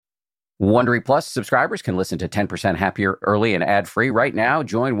Wondery Plus subscribers can listen to 10% Happier early and ad-free right now.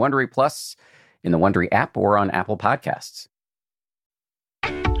 Join Wondery Plus in the Wondery app or on Apple Podcasts.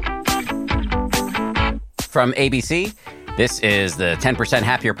 From ABC, this is the 10%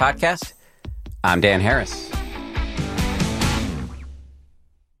 Happier podcast. I'm Dan Harris.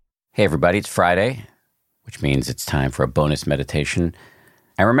 Hey, everybody, it's Friday, which means it's time for a bonus meditation.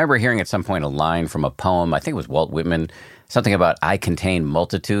 I remember hearing at some point a line from a poem, I think it was Walt Whitman, something about I contain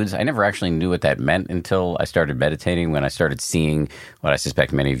multitudes. I never actually knew what that meant until I started meditating, when I started seeing what I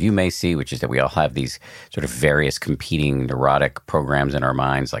suspect many of you may see, which is that we all have these sort of various competing neurotic programs in our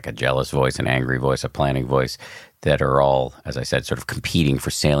minds, like a jealous voice, an angry voice, a planning voice, that are all, as I said, sort of competing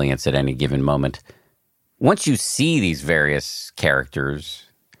for salience at any given moment. Once you see these various characters,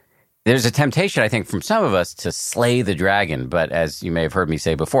 there's a temptation, I think, from some of us to slay the dragon. But as you may have heard me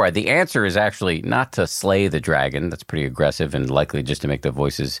say before, the answer is actually not to slay the dragon. That's pretty aggressive and likely just to make the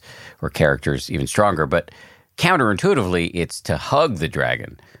voices or characters even stronger. But counterintuitively, it's to hug the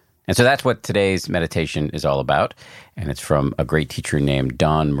dragon. And so that's what today's meditation is all about. And it's from a great teacher named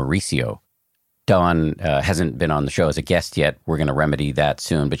Dawn Mauricio. Dawn hasn't been on the show as a guest yet. We're going to remedy that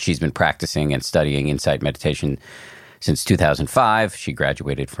soon. But she's been practicing and studying insight meditation since 2005. She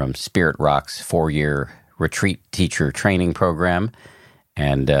graduated from Spirit Rock's 4-year retreat teacher training program.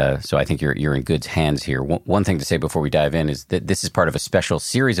 And so I think you're in good hands here. One thing to say before we dive in is that this is part of a special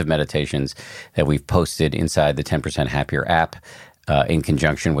series of meditations that we've posted inside the 10% Happier app in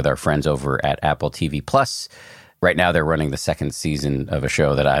conjunction with our friends over at Apple TV Plus. Right now they're running the second season of a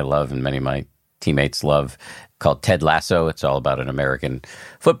show that I love and many of my teammates love, called Ted Lasso. It's all about an American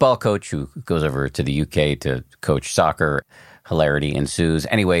football coach who goes over to the UK to coach soccer. Hilarity ensues.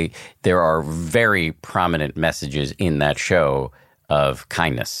 Anyway, there are very prominent messages in that show of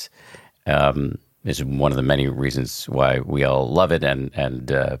kindness. This is one of the many reasons why we all love it, and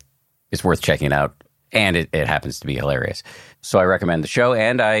it's worth checking out. And it happens to be hilarious. So I recommend the show,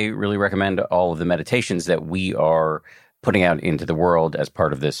 and I really recommend all of the meditations that we are putting out into the world as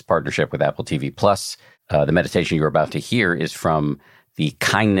part of this partnership with Apple TV Plus. The meditation you're about to hear is from the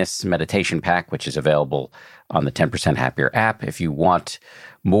Kindness Meditation Pack, which is available on the 10% Happier app. If you want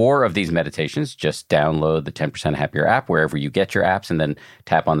more of these meditations, just download the 10% Happier app wherever you get your apps, and then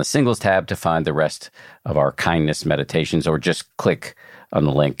tap on the Singles tab to find the rest of our kindness meditations, or just click on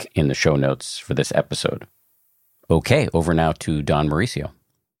the link in the show notes for this episode. Okay, over now to Dawn Mauricio.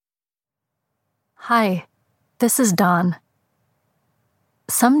 Hi, this is Dawn.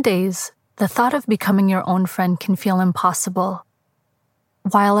 Some days, the thought of becoming your own friend can feel impossible,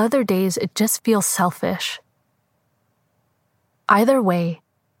 while other days it just feels selfish. Either way,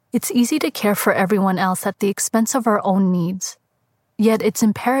 it's easy to care for everyone else at the expense of our own needs, yet it's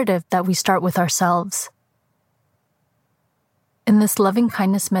imperative that we start with ourselves. In this loving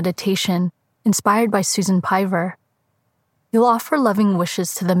kindness meditation, inspired by Susan Piver, you'll offer loving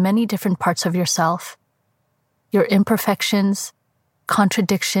wishes to the many different parts of yourself, your imperfections,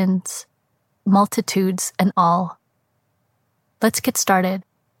 contradictions, multitudes, and all. Let's get started.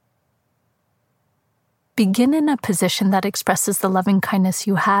 Begin in a position that expresses the loving kindness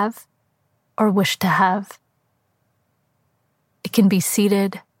you have or wish to have. It can be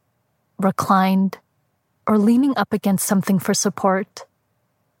seated, reclined, or leaning up against something for support.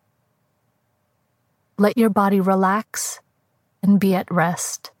 Let your body relax and be at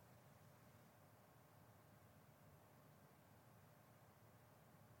rest.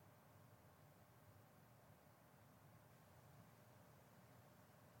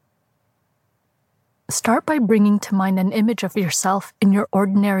 Start by bringing to mind an image of yourself in your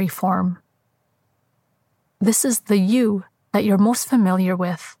ordinary form. This is the you that you're most familiar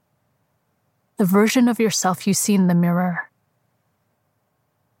with, the version of yourself you see in the mirror.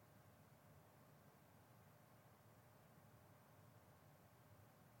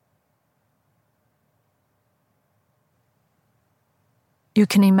 You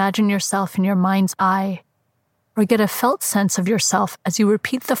can imagine yourself in your mind's eye, or get a felt sense of yourself as you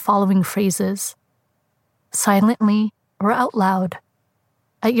repeat the following phrases, silently or out loud,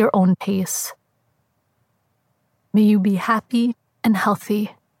 at your own pace. May you be happy and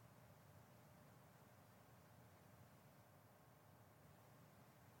healthy.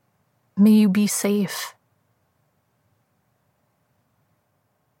 May you be safe.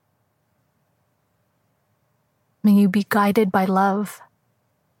 May you be guided by love.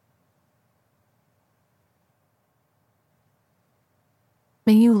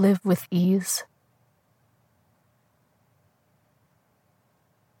 May you live with ease.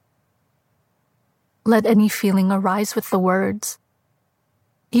 Let any feeling arise with the words,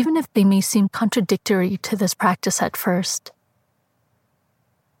 even if they may seem contradictory to this practice at first.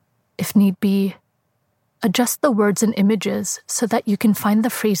 if need be, adjust the words and images so that you can find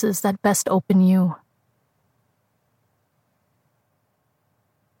the phrases that best open you.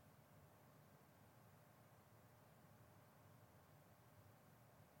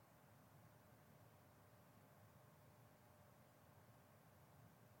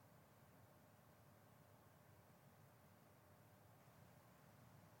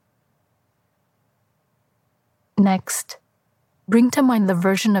 Next, bring to mind the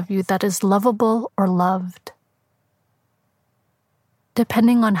version of you that is lovable or loved.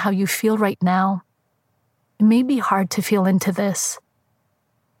 Depending on how you feel right now, it may be hard to feel into this,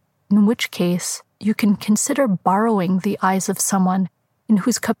 in which case you can consider borrowing the eyes of someone in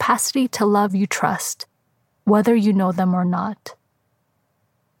whose capacity to love you trust, whether you know them or not.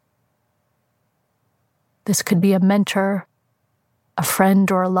 This could be a mentor, a friend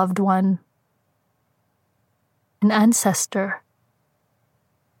or a loved one, an ancestor,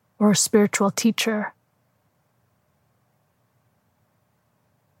 or a spiritual teacher.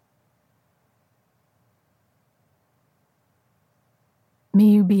 May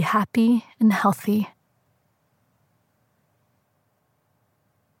you be happy and healthy.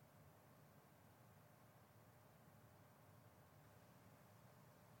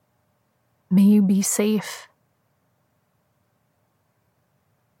 May you be safe.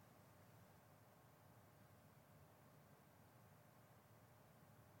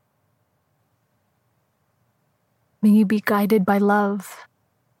 May you be guided by love.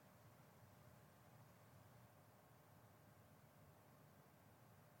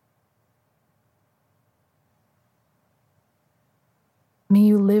 May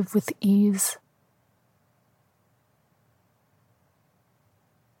you live with ease.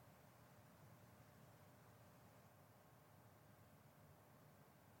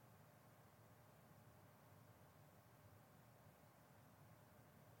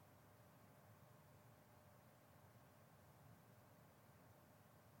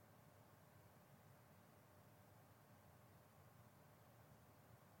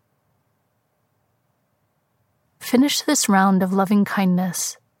 Finish this round of loving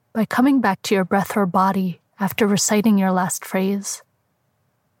kindness by coming back to your breath or body after reciting your last phrase.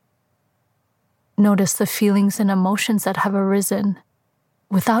 Notice the feelings and emotions that have arisen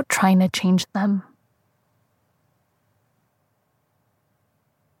without trying to change them.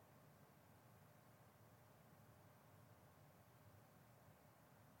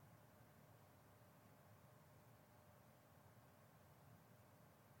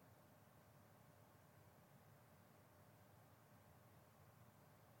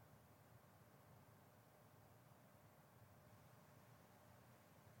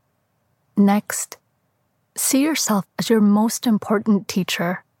 Next, see yourself as your most important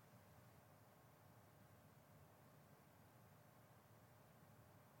teacher.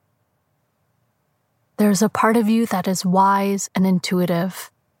 There is a part of you that is wise and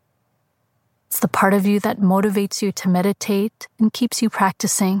intuitive. It's the part of you that motivates you to meditate and keeps you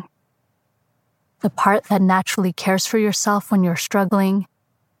practicing. The part that naturally cares for yourself when you're struggling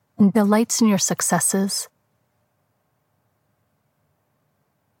and delights in your successes.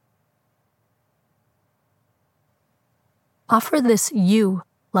 Offer this you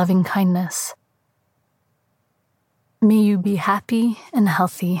loving kindness. May you be happy and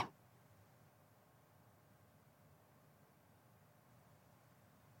healthy.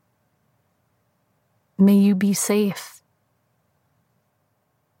 May you be safe.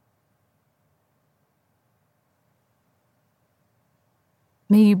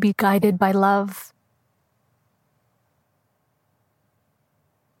 May you be guided by love.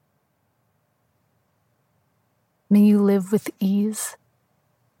 May you live with ease.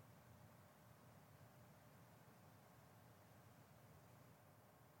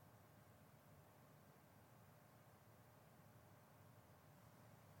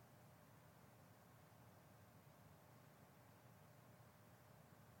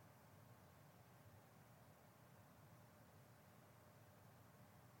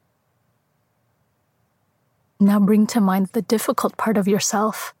 Now bring to mind the difficult part of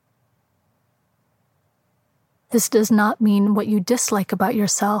yourself. This does not mean what you dislike about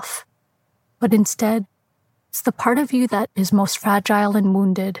yourself, but instead, it's the part of you that is most fragile and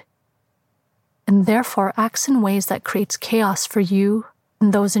wounded, and therefore acts in ways that creates chaos for you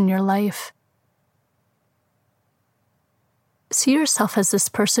and those in your life. See yourself as this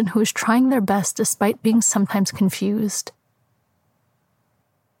person who is trying their best despite being sometimes confused.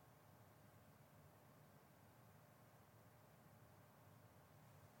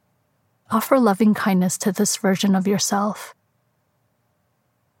 Offer loving kindness to this version of yourself.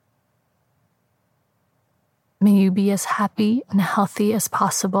 May you be as happy and healthy as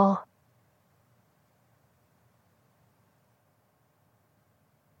possible.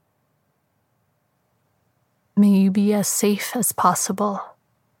 May you be as safe as possible.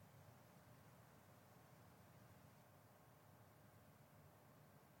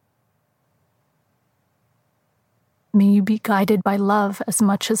 May you be guided by love as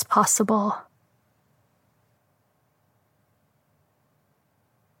much as possible.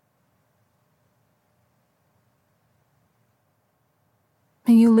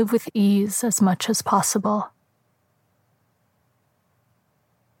 May you live with ease as much as possible.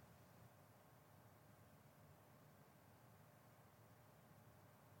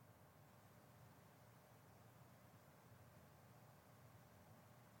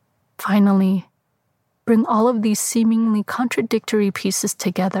 Finally, bring all of these seemingly contradictory pieces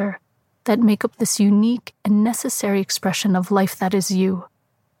together that make up this unique and necessary expression of life that is you.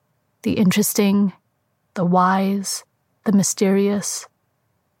 The interesting, the wise, the mysterious,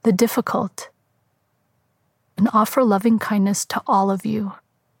 the difficult, and offer loving kindness to all of you.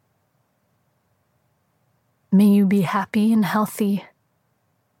 May you be happy and healthy.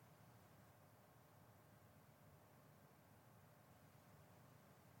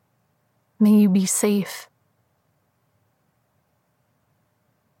 May you be safe.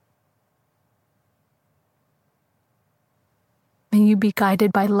 May you be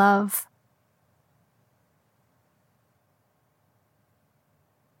guided by love.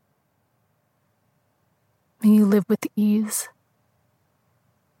 May you live with ease.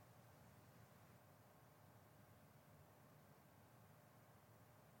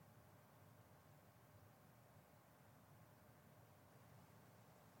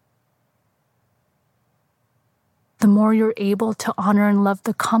 The more you're able to honor and love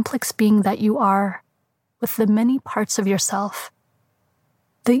the complex being that you are, with the many parts of yourself,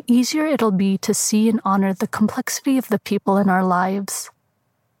 the easier it'll be to see and honor the complexity of the people in our lives.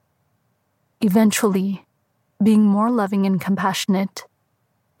 Eventually, being more loving and compassionate,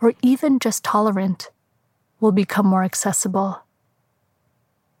 or even just tolerant, will become more accessible.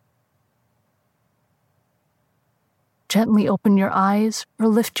 Gently open your eyes or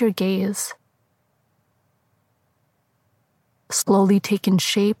lift your gaze. Slowly take in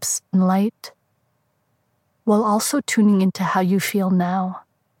shapes and light, while also tuning into how you feel now.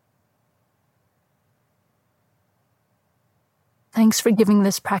 Thanks for giving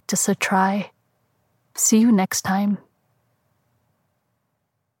this practice a try. See you next time.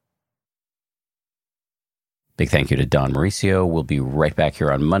 Big thank you to Dawn Mauricio. We'll be right back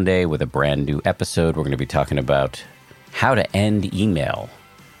here on Monday with a brand new episode. We're going to be talking about how to end email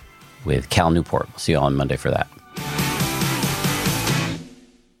with Cal Newport. We'll see you all on Monday for that.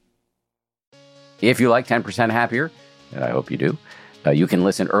 If you like 10% Happier, and I hope you do, you can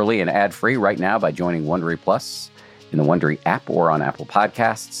listen early and ad-free right now by joining Wondery Plus in the Wondery app or on Apple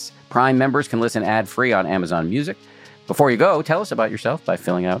Podcasts. Prime members can listen ad-free on Amazon Music. Before you go, tell us about yourself by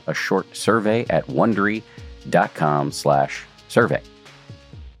filling out a short survey at Wondery.com/survey.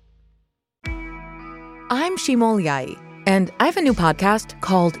 I'm Shimol Yai, and I have a new podcast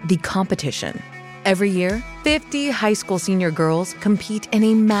called The Competition. Every year, 50 high school senior girls compete in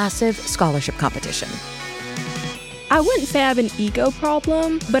a massive scholarship competition. I wouldn't say I have an ego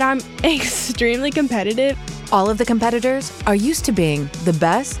problem, but I'm extremely competitive. All of the competitors are used to being the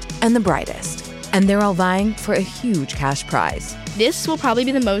best and the brightest, and they're all vying for a huge cash prize. This will probably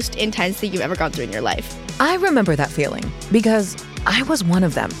be the most intense thing you've ever gone through in your life. I remember that feeling because I was one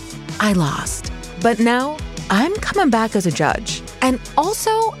of them. I lost. But now, I'm coming back as a judge and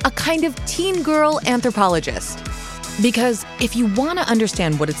also a kind of teen girl anthropologist. Because if you want to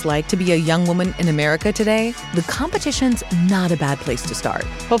understand what it's like to be a young woman in America today, the competition's not a bad place to start.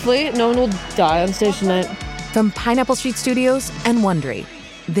 Hopefully, no one will die on stage tonight. From Pineapple Street Studios and Wondery,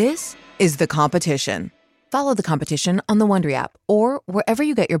 this is The Competition. Follow The Competition on the Wondery app or wherever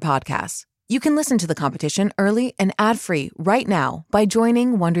you get your podcasts. You can listen to The Competition early and ad-free right now by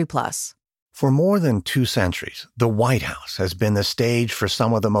joining Wondery Plus. For more than 2 centuries, the White House has been the stage for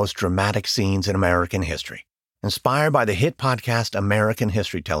some of the most dramatic scenes in American history. Inspired by the hit podcast American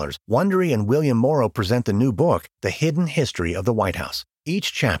History Tellers, Wondery and William Morrow present the new book, The Hidden History of the White House.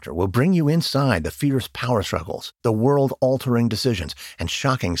 Each chapter will bring you inside the fierce power struggles, the world-altering decisions, and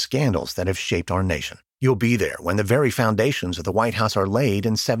shocking scandals that have shaped our nation. You'll be there when the very foundations of the White House are laid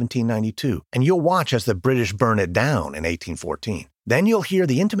in 1792, and you'll watch as the British burn it down in 1814. Then you'll hear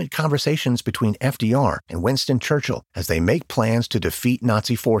the intimate conversations between FDR and Winston Churchill as they make plans to defeat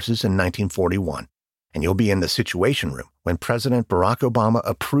Nazi forces in 1941. And you'll be in the Situation Room when President Barack Obama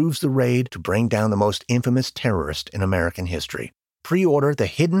approves the raid to bring down the most infamous terrorist in American history. Pre-order The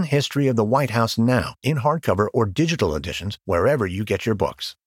Hidden History of the White House now in hardcover or digital editions wherever you get your books.